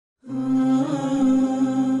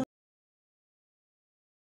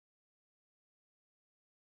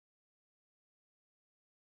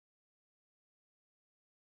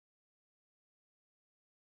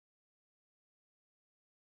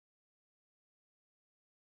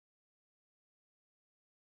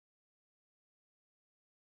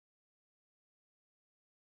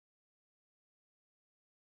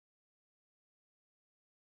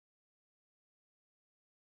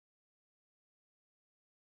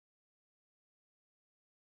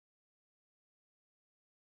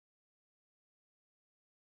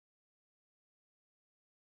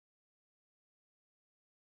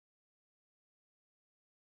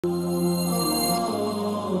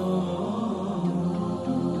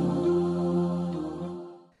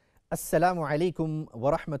Assalamu alaikum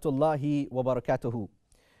wa rahmatullahi wa barakatuhu.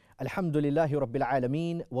 Alhamdulillahi rabbil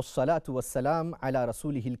alameen wassalatu wassalam ala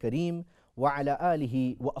rasulihil kareem wa ala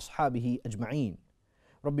alihi wa ashabihi ajma'een.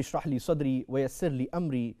 Rabbi shrah li sadri wa yassir li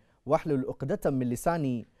amri wahlul uqdatam min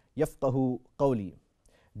lisani yafqahu qawli.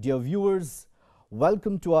 Dear viewers,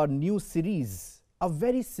 welcome to our new series, a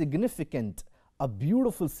very significant, a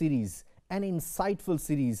beautiful series, an insightful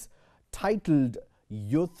series titled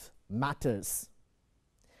Youth Matters.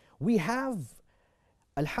 We have,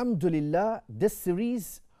 alhamdulillah, this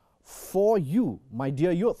series for you, my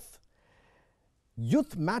dear youth.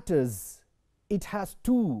 Youth matters, it has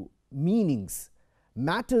two meanings.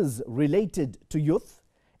 Matters related to youth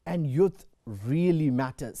and youth really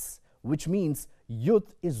matters, which means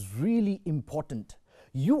youth is really important.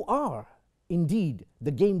 You are indeed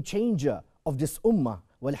the game changer of this ummah,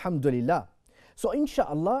 walhamdulillah. So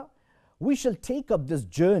inshallah, we shall take up this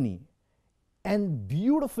journey and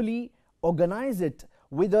beautifully organize it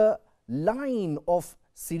with a line of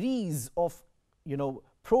series of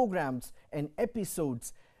programs and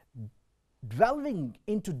episodes delving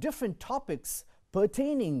into different topics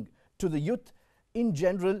pertaining to the youth in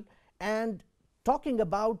general and talking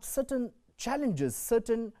about certain challenges,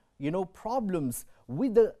 certain problems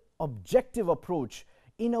with the objective approach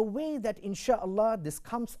in a way that inshallah this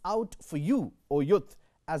comes out for you, O youth,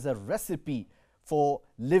 as a recipe for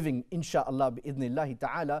living, insha'Allah, bi'idhnillahi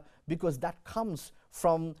ta'ala, because that comes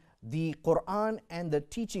from the Quran and the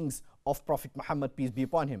teachings of Prophet Muhammad, peace be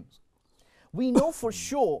upon him. We know for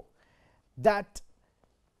sure that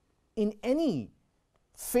in any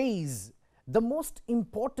phase, the most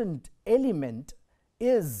important element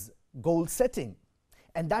is goal setting.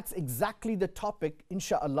 And that's exactly the topic,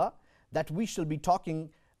 insha'Allah, that we shall be talking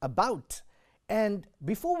about. And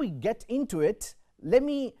before we get into it, let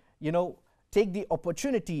me, take the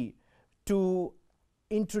opportunity to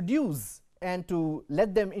introduce and to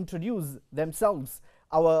let them introduce themselves,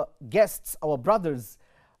 our guests, our brothers.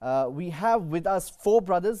 We have with us 4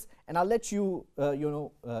 brothers, and I'll let you,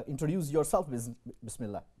 introduce yourself.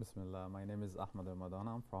 Bismillah. Bismillah. My name is Ahmed Ramadan.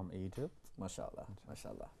 I'm from Egypt. MashaAllah.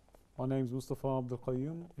 MashaAllah. My name is Mustafa Abdul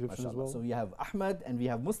Qayyum, Egyptian as well. So we have Ahmed and we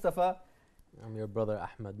have Mustafa. I'm your brother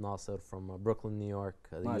Ahmed Nasser from Brooklyn, New York,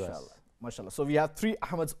 the US. MashaAllah. So we have 3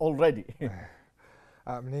 Ahmeds already.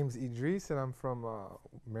 My name is Idris and I'm from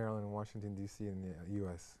Maryland, Washington, D.C. in the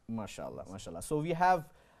U.S. MashaAllah. MashaAllah. So we have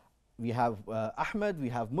Ahmed, we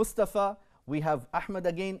have Mustafa, we have Ahmed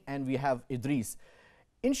again, and we have Idris.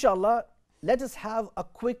 Inshallah, let us have a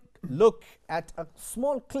quick look at a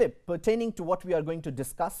small clip pertaining to what we are going to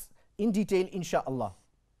discuss in detail, inshallah.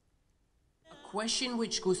 A question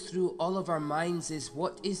which goes through all of our minds is,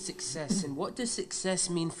 what is success and what does success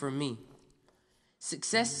mean for me?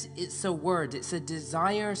 Success, it's a word, it's a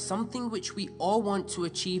desire, something which we all want to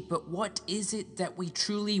achieve, but what is it that we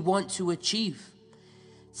truly want to achieve?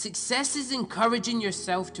 Success is encouraging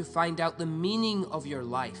yourself to find out the meaning of your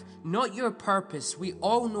life, not your purpose. We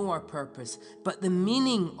all know our purpose, but the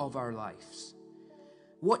meaning of our lives.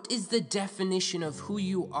 What is the definition of who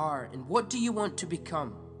you are and what do you want to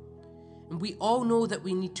become? And we all know that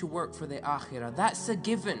we need to work for the akhirah. That's a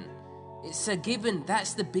given. It's a given.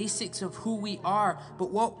 That's the basics of who we are.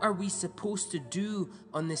 But what are we supposed to do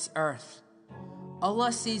on this earth?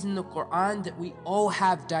 Allah says in the Quran that we all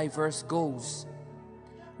have diverse goals,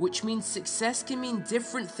 which means success can mean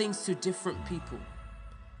different things to different people.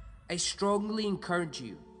 I strongly encourage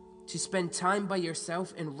you to spend time by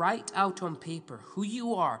yourself and write out on paper who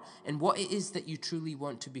you are and what it is that you truly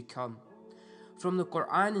want to become. From the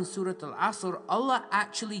Quran in Surah Al-Asr, Allah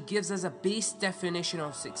actually gives us a base definition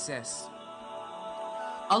of success.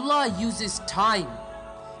 Allah uses time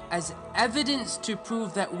as evidence to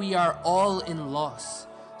prove that we are all in loss.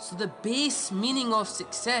 So the base meaning of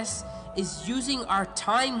success is using our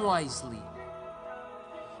time wisely.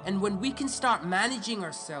 And when we can start managing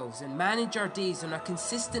ourselves and manage our days on a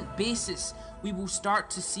consistent basis, we will start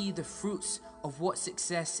to see the fruits of what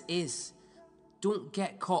success is. Don't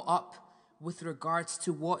get caught up with regards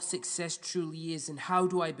to what success truly is and how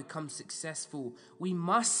do I become successful. We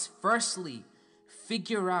must firstly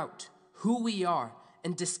figure out who we are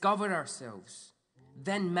and discover ourselves.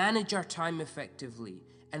 Then manage our time effectively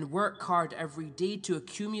and work hard every day to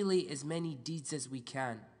accumulate as many deeds as we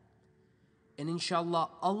can. And inshallah,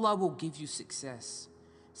 Allah will give you success.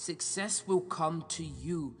 Success will come to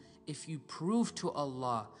you if you prove to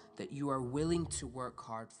Allah that you are willing to work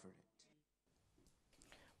hard for it.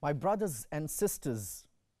 My brothers and sisters,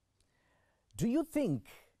 do you think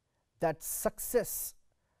that success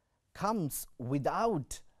comes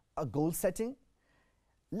without a goal setting?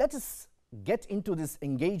 Let us get into this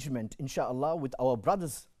engagement, inshallah, with our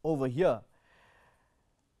brothers over here,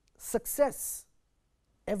 success,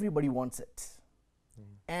 everybody wants it.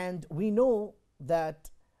 And we know that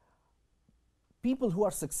people who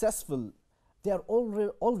are successful, they are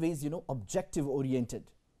always, objective oriented.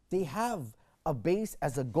 They have a base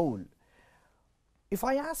as a goal. If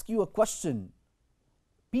I ask you a question,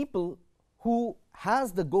 people who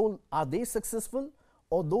has the goal, are they successful?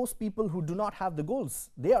 Or those people who do not have the goals,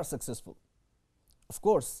 they are successful? Of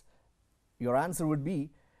course, your answer would be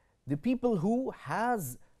the people who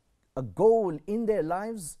has a goal in their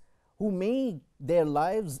lives, who make their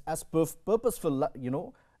lives as purposeful,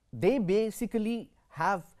 they basically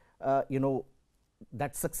have,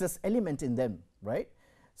 that success element in them, right?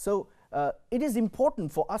 So it is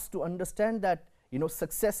important for us to understand that,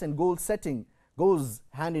 success and goal setting goes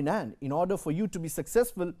hand in hand. In order for you to be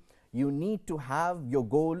successful, you need to have your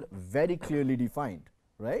goal very clearly defined,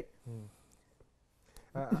 right?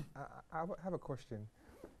 I have a question.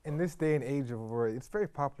 In this day and age of where it's very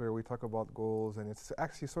popular, we talk about goals, and it's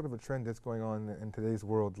actually sort of a trend that's going on in today's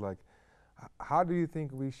world. Like, how do you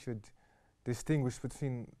think we should distinguish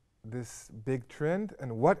between this big trend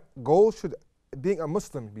and what goals should being a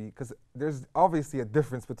Muslim be? Because there's obviously a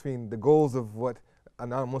difference between the goals of what a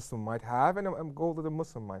non-Muslim might have and a goal that a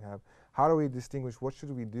Muslim might have. How do we distinguish what should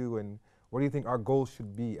we do, and what do you think our goals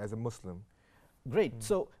should be as a Muslim? Great.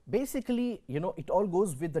 So basically, it all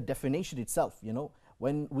goes with the definition itself.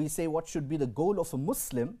 When we say what should be the goal of a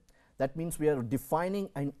Muslim, that means we are defining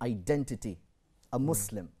an identity, a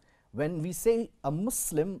Muslim. When we say a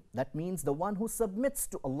Muslim, that means the one who submits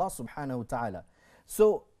to Allah subhanahu wa ta'ala.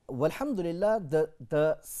 So, alhamdulillah,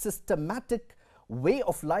 the systematic way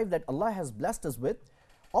of life that Allah has blessed us with,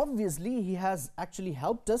 obviously He has actually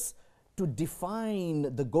helped us to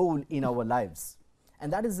define the goal in our lives.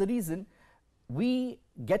 And that is the reason we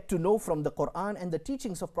get to know from the Quran and the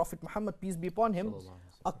teachings of Prophet Muhammad, peace be upon him,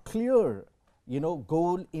 a clear,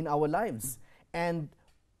 goal in our lives. And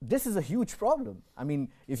this is a huge problem. I mean,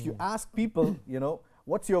 if you ask people,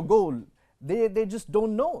 what's your goal? They just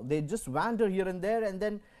don't know. They just wander here and there, and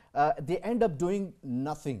then they end up doing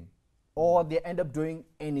nothing, or they end up doing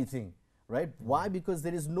anything, right? Why? Because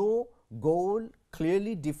there is no goal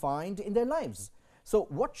clearly defined in their lives. So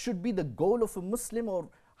what should be the goal of a Muslim, or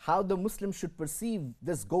how the Muslim should perceive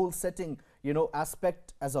this goal setting,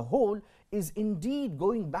 aspect as a whole, is indeed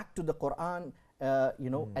going back to the Quran,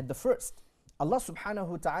 at the first. Allah subhanahu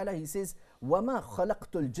wa ta'ala, He says, وَمَا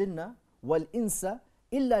خَلَقْتُ الْجِنَّ وَالْإِنسَ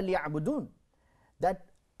إِلَّا لِيَعْبُدُونَ. That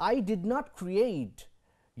I did not create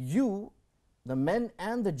you, the men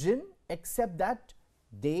and the jinn, except that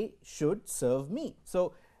they should serve me.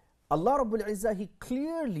 So Allah Rabbul Izzah, He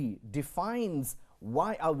clearly defines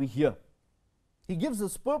why are we here. He gives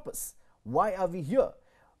us purpose. Why are we here?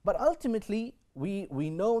 But ultimately, we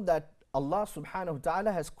know that Allah subhanahu wa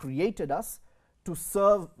ta'ala has created us to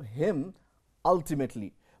serve Him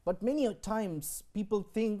ultimately. But many times people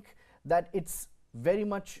think that it's very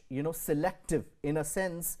much, selective, in a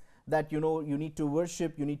sense that, you need to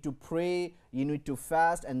worship, you need to pray, you need to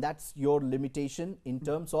fast, and that's your limitation in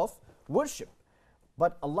terms of worship.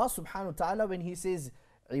 But Allah subhanahu wa ta'ala, when He says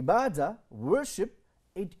ibadah, worship,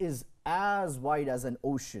 it is as wide as an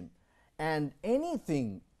ocean. And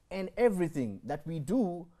anything and everything that we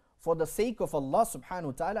do for the sake of Allah subhanahu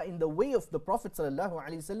wa ta'ala in the way of the Prophet sallallahu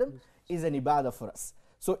alaihi wasallam is an ibadah for us.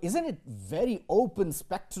 So isn't it very open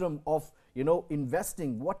spectrum of,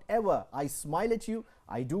 investing whatever? I smile at you,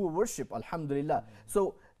 I do worship, alhamdulillah.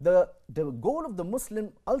 So the goal of the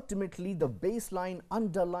Muslim, ultimately the baseline,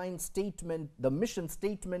 underlying statement, the mission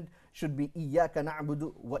statement should be إِيَّاكَ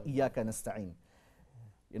نَعْبُدُ وَإِيَّاكَ نَسْتَعِينُ.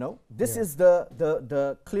 This is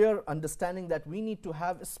the clear understanding that we need to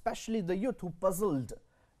have, especially the youth who puzzled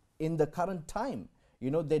in the current time.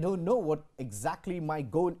 They don't know what exactly my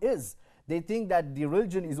goal is. They think that the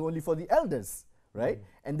religion is only for the elders, right?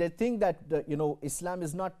 And they think that Islam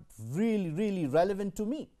is not really relevant to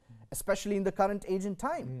me, especially in the current age and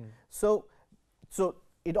time. So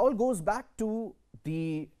it all goes back to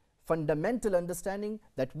the fundamental understanding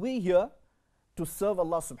that we're here to serve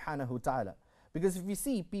Allah subhanahu wa ta'ala. Because if we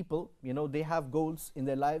see people, they have goals in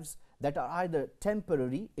their lives that are either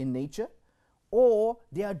temporary in nature, or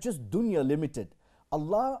they are just dunya limited.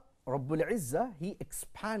 Allah Rabbul Izzah, He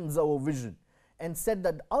expands our vision and said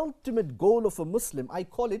that the ultimate goal of a Muslim, I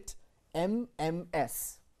call it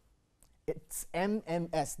MMS. It's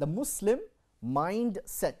MMS, the Muslim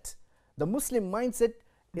mindset. The Muslim mindset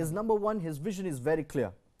is, number one, his vision is very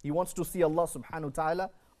clear. He wants to see Allah subhanahu wa ta'ala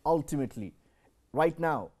ultimately, right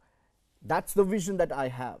now. That's the vision that I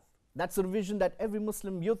have. That's the vision that every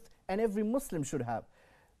Muslim youth and every Muslim should have.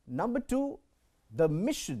 Number two, the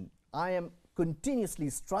mission. I am continuously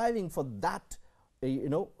striving for that,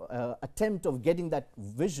 attempt of getting that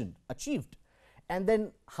vision achieved. And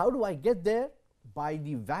then how do I get there? By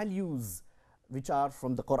the values which are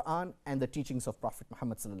from the Quran and the teachings of Prophet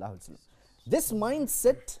Muhammad sallallahu alaihi wasallam. This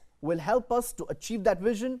mindset will help us to achieve that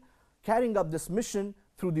vision, carrying up this mission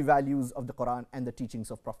through the values of the Quran and the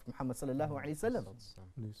teachings of Prophet Muhammad sallallahu alaihi wasallam.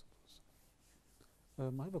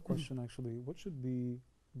 I have a question actually. What should be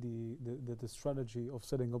the strategy of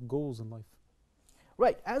setting up goals in life?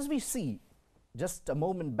 Right, as we see just a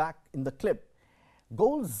moment back in the clip,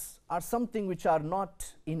 goals are something which are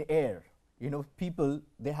not in air. People,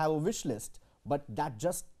 they have a wish list, but that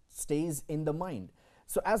just stays in the mind.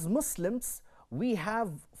 So as Muslims, we have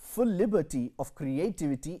full liberty of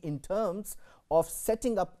creativity in terms of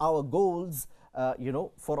setting up our goals,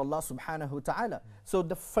 for Allah subhanahu wa ta'ala. So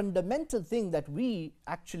the fundamental thing that we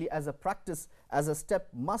actually as a practice, as a step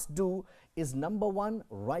must do is, number one,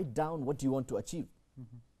 write down what you want to achieve.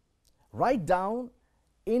 Write down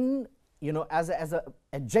in, as a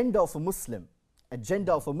agenda of a Muslim,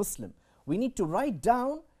 we need to write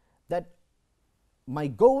down that my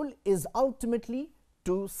goal is ultimately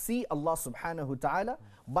to see Allah subhanahu wa ta'ala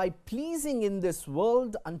by pleasing in this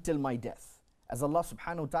world until my death. As Allah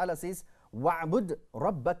subhanahu wa ta'ala says, وَعْبُدْ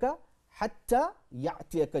رَبَّكَ حَتَّى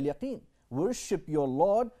يَأْتِيَكَ الْيَقِينَ. Worship your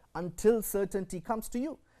Lord until certainty comes to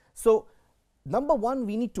you. So number one,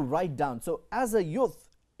 we need to write down. So as a youth,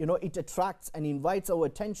 it attracts and invites our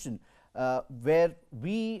attention, where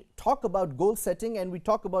we talk about goal setting and we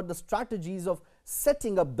talk about the strategies of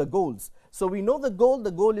setting up the goals. So we know the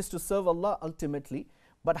goal is to serve Allah ultimately,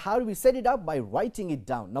 but how do we set it up? By writing it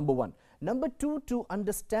down, number one. Number two, to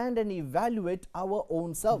understand and evaluate our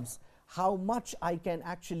own selves, how much I can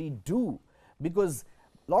actually do, because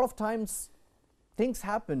a lot of times things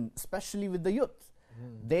happen, especially with the youth.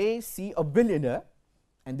 They see a billionaire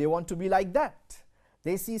and they want to be like that.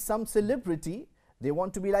 They see some celebrity, they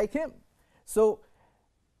want to be like him. So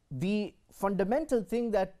the fundamental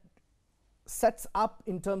thing that sets up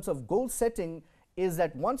in terms of goal setting is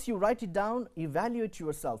that once you write it down, evaluate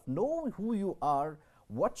yourself, know who you are,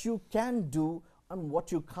 what you can do and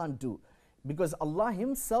what you can't do. Because Allah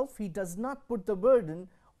Himself, He does not put the burden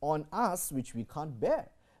on us which we can't bear.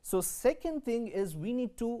 So second thing is we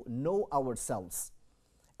need to know ourselves.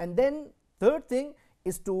 And then third thing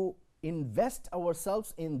is to invest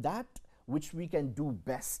ourselves in that which we can do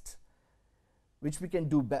best.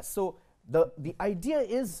 So the idea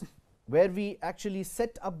is, where we actually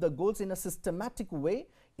set up the goals in a systematic way,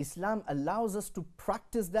 Islam allows us to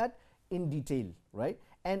practice that in detail, right?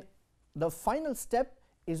 And the final step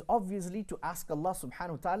is obviously to ask Allah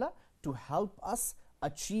subhanahu wa ta'ala to help us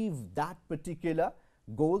achieve that particular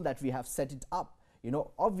goal that we have set it up.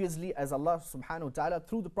 Obviously, as Allah subhanahu wa ta'ala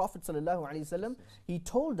through the Prophet sallallahu alaihi wasallam, he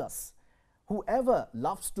told us, whoever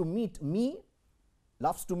loves to meet me,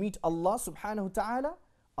 loves to meet Allah subhanahu wa ta'ala,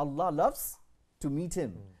 Allah loves to meet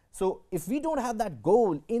him. So if we don't have that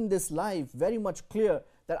goal in this life very much clear,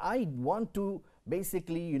 that I want to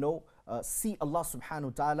basically, see Allah subhanahu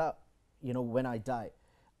wa ta'ala, when I die.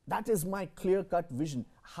 That is my clear-cut vision.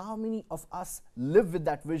 How many of us live with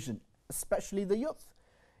that vision, especially the youth?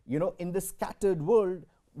 In this scattered world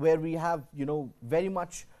where we have, very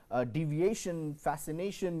much deviation,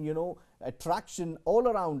 fascination, attraction all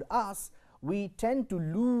around us, we tend to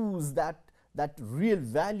lose that real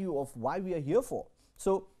value of why we are here for.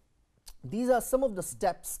 So these are some of the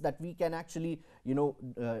steps that we can actually,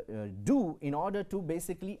 do in order to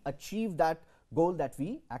basically achieve that goal that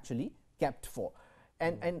we actually kept for.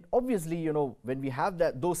 And obviously, when we have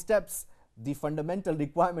those steps, the fundamental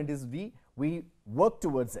requirement is we work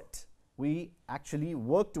towards it. We actually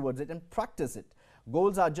work towards it and practice it.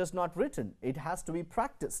 Goals are just not written, it has to be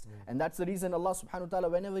practiced. And that's the reason Allah subhanahu wa ta'ala,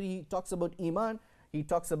 whenever He talks about Iman, He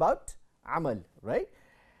talks about Amal, right?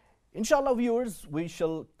 Inshallah, viewers, we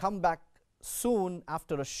shall come back soon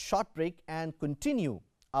after a short break and continue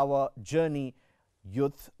our journey,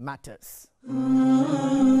 Youth Matters.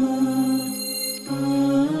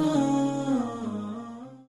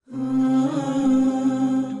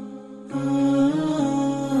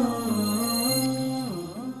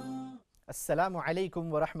 Assalamu alaikum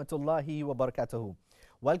wa rahmatullahi wa barakatuhu.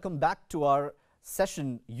 Welcome back to our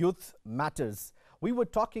session, Youth Matters. We were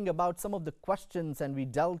talking about some of the questions and we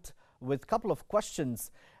dealt with a couple of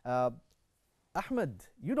questions. Ahmed,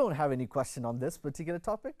 you don't have any question on this particular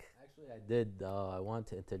topic? Actually, I did. I want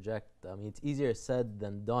to interject. I mean, it's easier said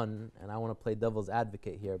than done, and I want to play devil's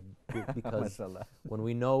advocate here because when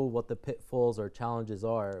we know what the pitfalls or challenges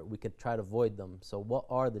are, we could try to avoid them. So what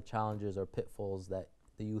are the challenges or pitfalls that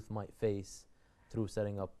the youth might face through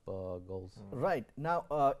setting up goals. Right.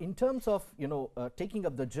 Now, in terms of, taking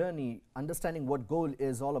up the journey, understanding what goal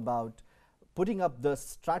is all about, putting up the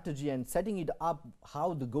strategy and setting it up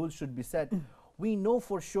how the goal should be set, we know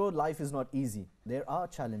for sure life is not easy. There are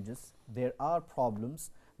challenges, there are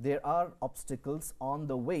problems, there are obstacles on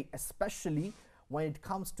the way, especially when it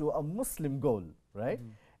comes to a Muslim goal, right?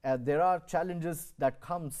 There are challenges that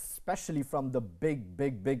come especially from the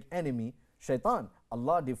big enemy, Shaitan.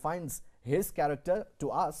 Allah defines his character to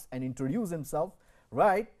us and introduce himself,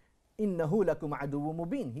 right? Innahu lakum aduwwun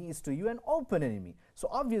mubin. He is to you an open enemy. So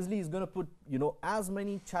obviously he's going to put, as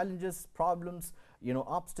many challenges, problems,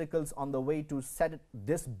 obstacles on the way to set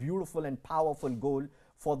this beautiful and powerful goal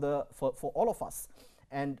for all of us.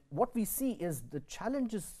 And what we see is the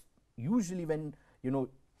challenges usually when,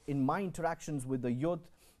 in my interactions with the youth,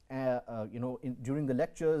 during the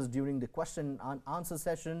lectures, during the question and answer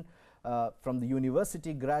session, from the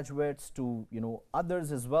university graduates to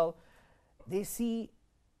others as well, they see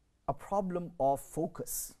a problem of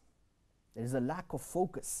focus. There is a lack of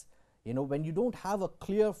focus. When you don't have a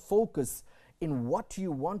clear focus in what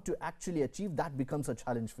you want to actually achieve, that becomes a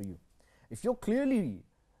challenge for you. If you're clearly,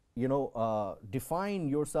 define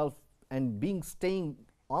yourself and staying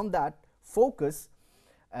on that focus,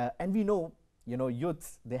 and we know,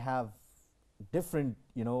 youths, they have different,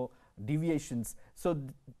 deviations. So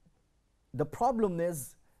the problem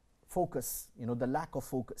is focus, the lack of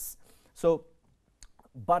focus. So,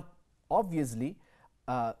 but obviously,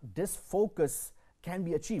 this focus can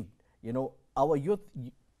be achieved. Our youth,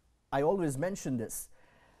 I always mention this,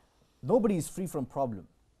 nobody is free from problem,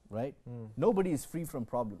 right? Nobody is free from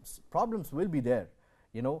problems. Problems will be there.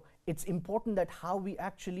 It's important that how we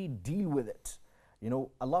actually deal with it.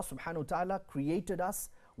 Allah subhanahu wa ta'ala created us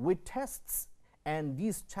with tests, and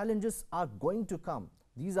these challenges are going to come.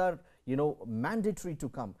 These are, mandatory to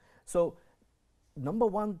come. So, number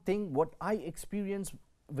one thing, what I experience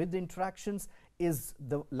with the interactions is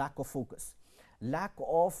the lack of focus, lack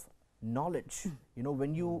of knowledge.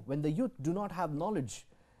 When the youth do not have knowledge,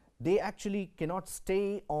 they actually cannot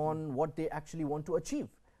stay on what they actually want to achieve,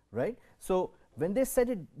 right? So, when they set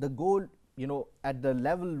the goal, at the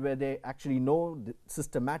level where they actually know the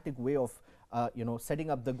systematic way of, setting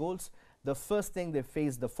up the goals, the first thing they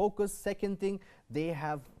face the focus. Second thing, they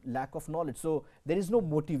have lack of knowledge. So there is no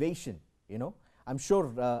motivation. I'm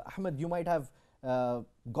sure Ahmed, you might have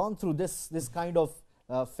gone through this kind of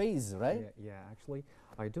phase, right? Yeah, actually,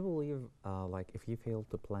 I do believe like if you fail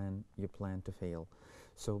to plan, you plan to fail.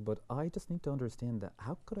 So, but I just need to understand that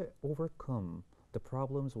how could I overcome the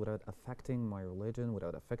problems without affecting my religion,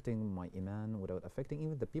 without affecting my iman, without affecting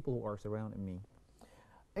even the people who are surrounding me?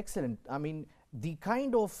 Excellent. I mean, the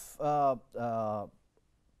kind of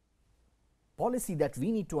policy that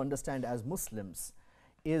we need to understand as Muslims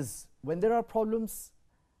is when there are problems,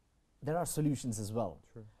 there are solutions as well.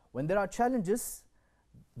 True. When there are challenges,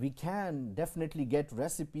 we can definitely get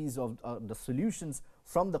recipes of the solutions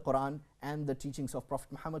from the Quran and the teachings of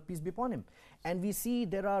Prophet Muhammad, peace be upon him. And we see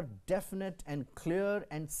there are definite and clear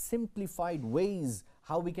and simplified ways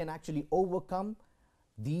how we can actually overcome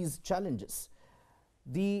these challenges.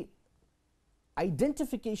 The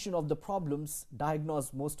identification of the problems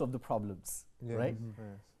diagnose most of the problems, right? Yes.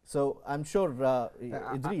 So I'm sure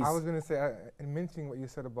Idris. I was going to say, in mentioning what you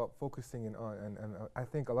said about focusing and I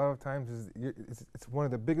think a lot of times it's one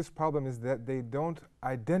of the biggest problems is that they don't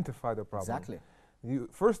identify the problem. Exactly.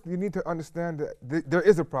 First, you need to understand that there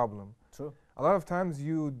is a problem. True. A lot of times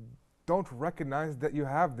you don't recognize that you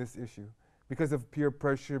have this issue because of peer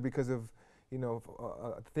pressure, because of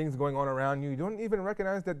things going on around you. You don't even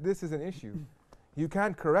recognize that this is an issue. You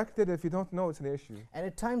can't correct it if you don't know it's an issue. And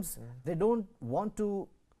at times they don't want to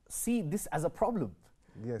see this as a problem.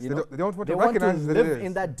 Yes, they don't want to want recognize that it is.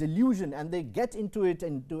 in that delusion, and they get into it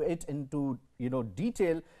into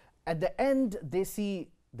detail. At the end, they see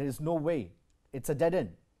there is no way. It's a dead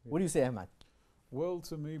end. What do you say, Ahmad? Well,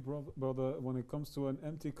 to me, brother, when it comes to an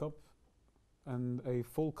empty cup and a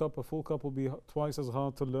full cup will be twice as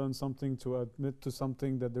hard to learn something, to admit to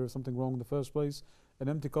something that there is something wrong in the first place. An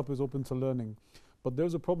empty cup is open to learning. But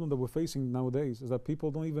there's a problem that we're facing nowadays, is that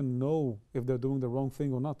people don't even know if they're doing the wrong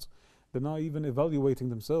thing or not. They're not even evaluating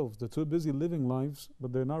themselves. They're too busy living lives,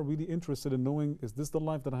 but they're not really interested in knowing, is this the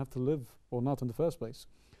life that I have to live or not in the first place?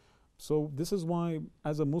 So this is why,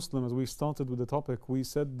 as a Muslim, as we started with the topic, we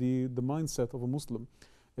said the mindset of a Muslim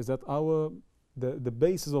is that the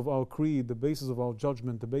basis of our creed, the basis of our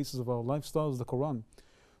judgment, the basis of our lifestyle is the Quran.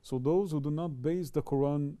 So those who do not base the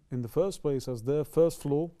Quran in the first place as their first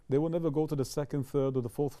floor, they will never go to the second, third, or the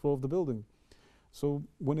fourth floor of the building. So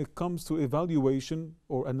when it comes to evaluation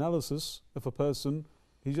or analysis of a person,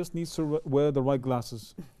 He just needs to wear the right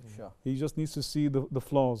glasses. Sure. He just needs to see the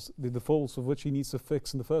flaws, the faults of which he needs to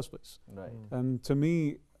fix in the first place. Right. And to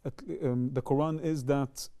me, the Quran is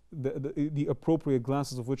that the appropriate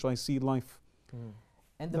glasses of which I see life.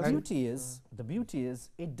 And the beauty is,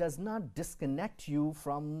 it does not disconnect you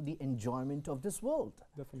from the enjoyment of this world.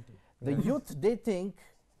 Definitely. The youth, they think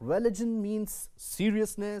religion means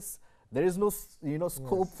seriousness. There is no,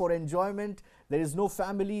 scope for enjoyment. There is no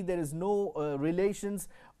family. There is no relations.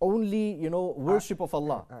 Only, worship of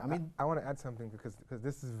Allah. I want to add something because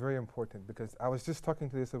this is very important. Because I was just talking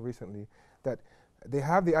to this recently that they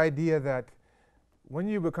have the idea that when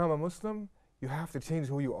you become a Muslim, you have to change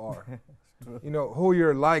who you are. Who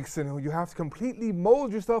your likes and who you have to completely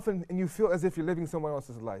mold yourself and you feel as if you're living someone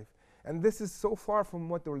else's life. And this is so far from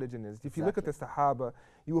what the religion is. If you look at the Sahaba,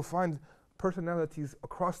 you will find personalities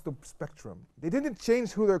across the spectrum. They didn't change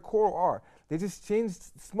who their core are. They just changed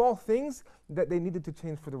small things that they needed to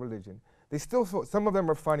change for the religion. They still, some of them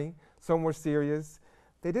are funny, some were serious.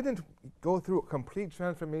 They didn't go through a complete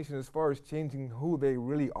transformation as far as changing who they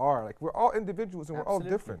really are. Like, we're all individuals and we're all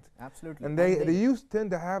different. Absolutely. And the youth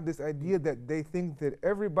tend to have this idea that they think that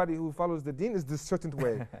everybody who follows the deen is this certain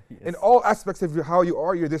way. Yes. In all aspects of how you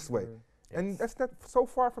are, you're this way. Yes. And that's not so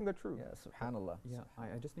far from the truth. Yeah, subhanallah. Yeah,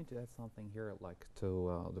 I just need to add something here, like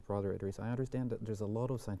to the brother Idris. I understand that there's a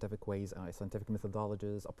lot of scientific ways, scientific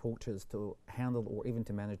methodologies, approaches to handle or even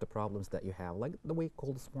to manage the problems that you have, like the way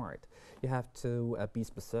called SMART. You have to be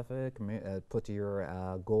specific, put your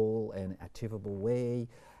goal in achievable way,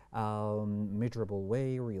 measurable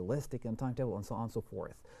way, realistic and timetable, and so on and so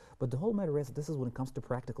forth. But the whole matter is, this is when it comes to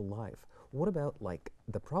practical life. What about like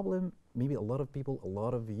the problem, maybe a lot of people, a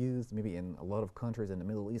lot of youth, maybe in a lot of countries, in the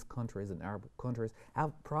Middle East countries and Arab countries,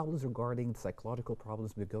 have problems regarding psychological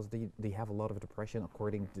problems because they have a lot of depression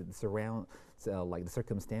according to the like the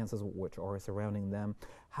circumstances which are surrounding them.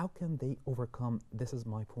 How can they overcome, this is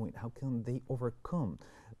my point, how can they overcome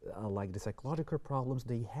like the psychological problems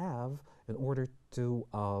they have in order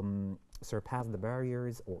to surpass the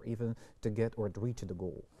barriers or even to get or to reach the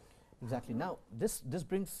goal? Exactly. Now, this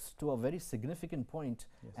brings to a very significant point,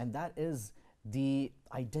 and that is the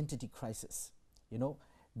identity crisis.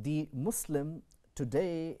 The Muslim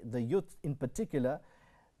today, the youth in particular,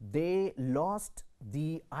 they lost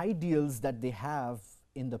the ideals that they have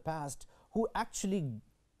in the past, who actually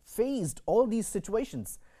faced all these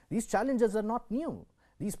situations. These challenges are not new.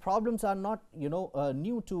 These problems are not,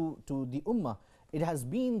 new to the Ummah. It has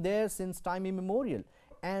been there since time immemorial.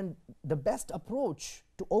 And the best approach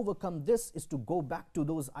to overcome this is to go back to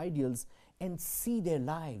those ideals and see their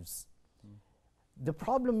lives. The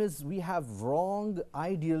problem is we have wrong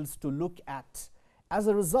ideals to look at. As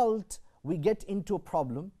a result, we get into a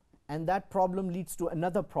problem, and that problem leads to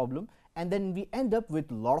another problem, and then we end up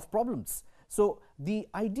with a lot of problems. So the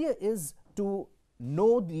idea is to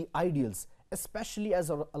know the ideals, especially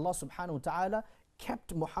as Allah subhanahu wa ta'ala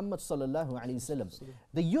kept Muhammad sallallahu alayhi wasallam.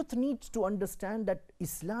 The youth needs to understand that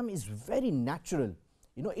Islam is very natural.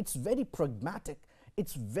 It's very pragmatic.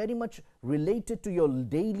 It's very much related to your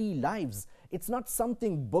daily lives. It's not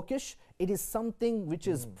something bookish. It is something which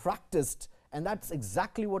is practiced. And that's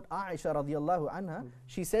exactly what Aisha radiallahu anha,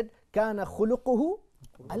 she said, كَانَ خُلُقُهُ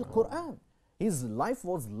الْقُرْآنِ. His life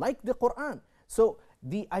was like the Quran. So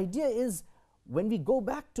the idea is, when we go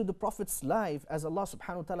back to the Prophet's life, as Allah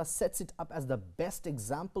subhanahu wa ta'ala sets it up as the best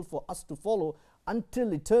example for us to follow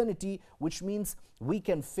until eternity, which means we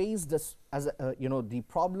can face this as the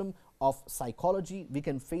problem of psychology, we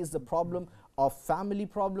can face the problem of family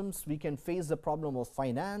problems, we can face the problem of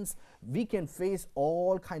finance, we can face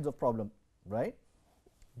all kinds of problems, right?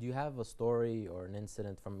 Do you have a story or an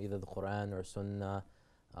incident from either the Quran or Sunnah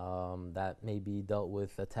that maybe dealt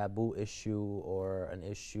with a taboo issue or an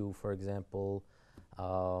issue, for example,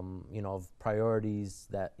 of priorities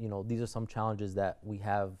that, these are some challenges that we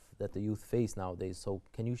have, that the youth face nowadays. So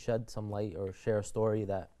can you shed some light or share a story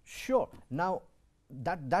that? Sure. Now,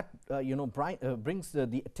 that brings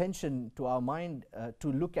the attention to our mind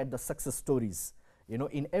to look at the success stories.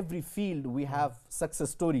 In every field we have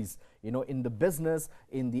success stories. In the business,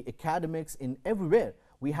 in the academics, in everywhere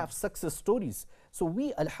we have success stories. So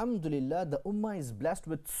we, alhamdulillah, the Ummah is blessed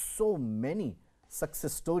with so many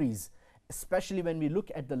success stories, especially when we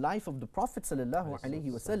look at the life of the Prophet sallallahu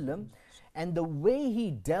alaihi wasallam and the way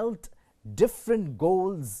he dealt different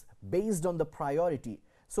goals based on the priority.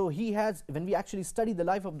 So he has, when we actually study the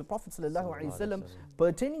life of the Prophet sallallahu alaihi wasallam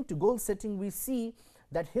pertaining to goal setting, we see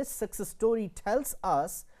that his success story tells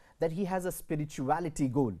us that he has a spirituality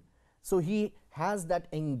goal. So he has that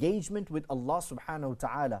engagement with Allah subhanahu wa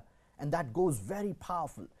ta'ala, and that goes very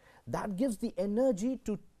powerful. That gives the energy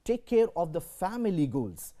to take care of the family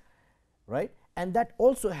goals, right? And that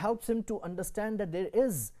also helps him to understand that there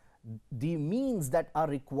is the means that are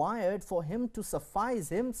required for him to suffice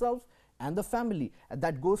himself and the family. And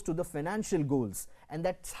that goes to the financial goals. And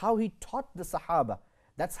that's how he taught the Sahaba.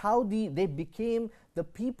 That's how they became the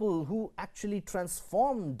people who actually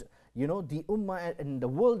transformed, you know, the ummah and the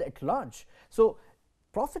world at large. So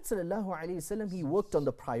Prophet ﷺ, he worked on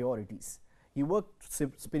the priorities. He worked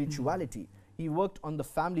spirituality. He worked on the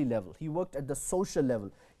family level. He worked at the social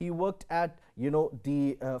level. He worked at, you know,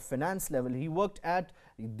 the finance level. He worked at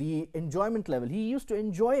the enjoyment level. He used to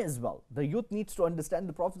enjoy as well. The youth needs to understand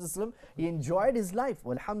the Prophet ﷺ. He enjoyed his life.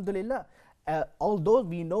 Alhamdulillah. Although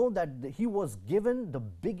we know that he was given the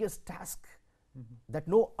biggest task that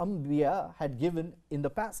no Anbiya had given in the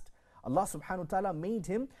past. Allah subhanahu wa ta'ala made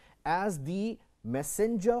him as the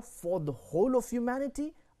messenger for the whole of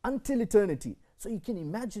humanity until eternity. So you can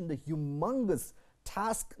imagine the humongous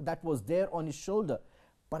task that was there on his shoulder.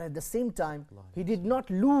 But at the same time, he did not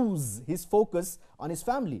lose his focus on his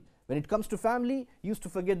family. When it comes to family, he used to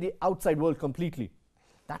forget the outside world completely.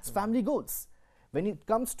 That's family goals. When it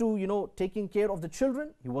comes to, you know, taking care of the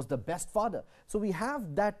children, he was the best father. So we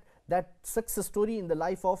have that success story in the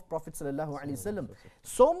life of Prophet sallallahu alaihi wasallam.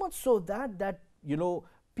 So much so that you know,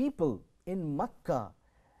 people in Makkah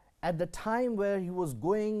at the time where he was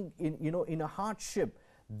going in, you know, in a hardship,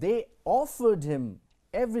 they offered him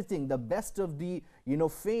everything, the best of the, you know,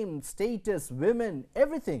 fame, status, women,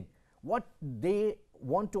 everything. What they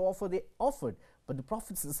want to offer, they offered. But the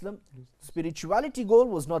Prophet ﷺ spirituality goal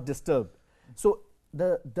was not disturbed. So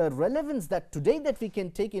the relevance that today that we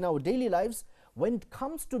can take in our daily lives, when it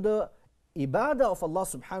comes to the ibadah of Allah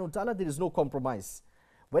subhanahu wa ta'ala, there is no compromise.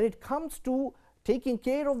 When it comes to taking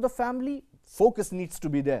care of the family, focus needs to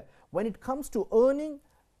be there. When it comes to earning,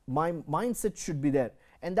 my mindset should be there.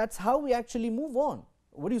 And that's how we actually move on.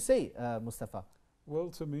 What do you say, Mustafa? Well,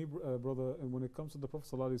 to me, brother, and when it comes to the Prophet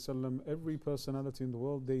ﷺ, every personality in the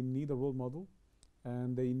world, they need a role model,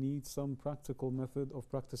 and they need some practical method of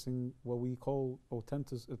practicing what we call, or tend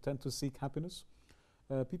to seek happiness.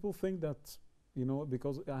 People think that, you know,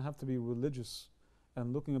 because I have to be religious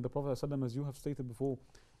and looking at the Prophet ﷺ, as you have stated before,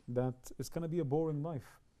 that it's going to be a boring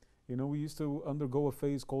life. You know, we used to undergo a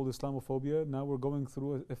phase called Islamophobia. Now we're going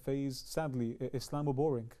through a phase, sadly,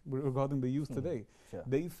 Islamoboring, regarding the youth today. Sure.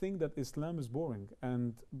 They think that Islam is boring.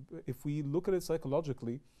 And if we look at it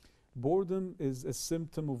psychologically, boredom is a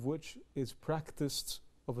symptom of which is practiced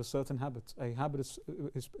of a certain habit. A habit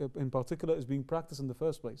is in particular is being practiced in the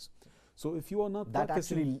first place. So if you are not That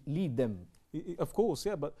practicing, actually lead them. Of course,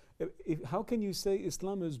 yeah, but how can you say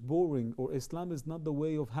Islam is boring or Islam is not the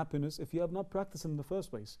way of happiness if you have not practiced it in the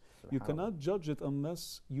first place? You cannot judge it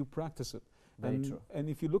unless you practice it. Very true. And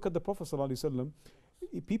if you look at the Prophet ﷺ,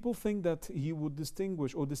 people think that he would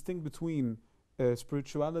distinguish between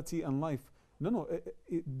spirituality and life. No,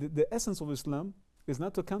 the essence of Islam is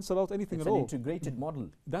not to cancel out anything It's at an all. integrated model.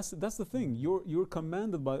 That's the thing. You're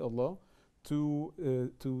commanded by Allah to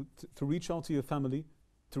reach out to your family,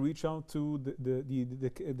 to reach out to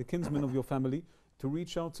the kinsmen of your family, to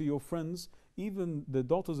reach out to your friends, even the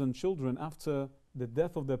daughters and children after the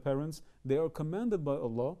death of their parents. They are commanded by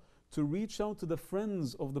Allah to reach out to the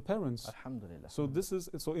friends of the parents. Alhamdulillah.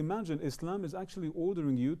 So imagine Islam is actually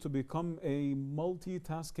ordering you to become a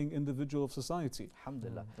multitasking individual of society.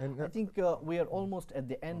 Alhamdulillah. And I think we are almost at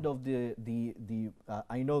the end of the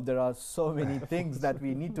I know there are so many things that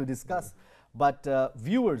we need to discuss, but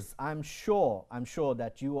viewers, I'm sure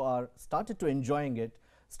that you are started to enjoying it,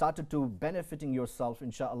 started to benefiting yourself,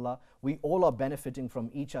 inshallah. We all are benefiting from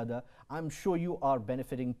each other. I'm sure you are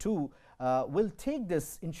benefiting too. We'll take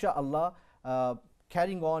this, inshallah,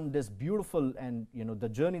 carrying on this beautiful and, you know, the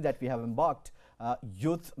journey that we have embarked,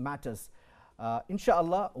 Youth Matters.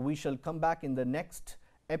 Inshallah, we shall come back in the next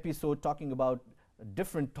episode talking about a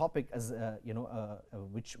different topic, as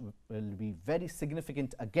which will be very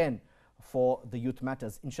significant again for the Youth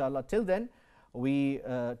Matters. Inshallah, till then, we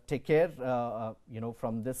take care,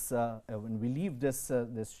 from this, when we leave this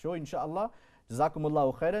show, inshallah.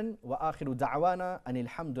 Jazakumullahu khairan wa akhiru da'wana anil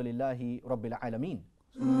hamdulillahi rabbil alameen.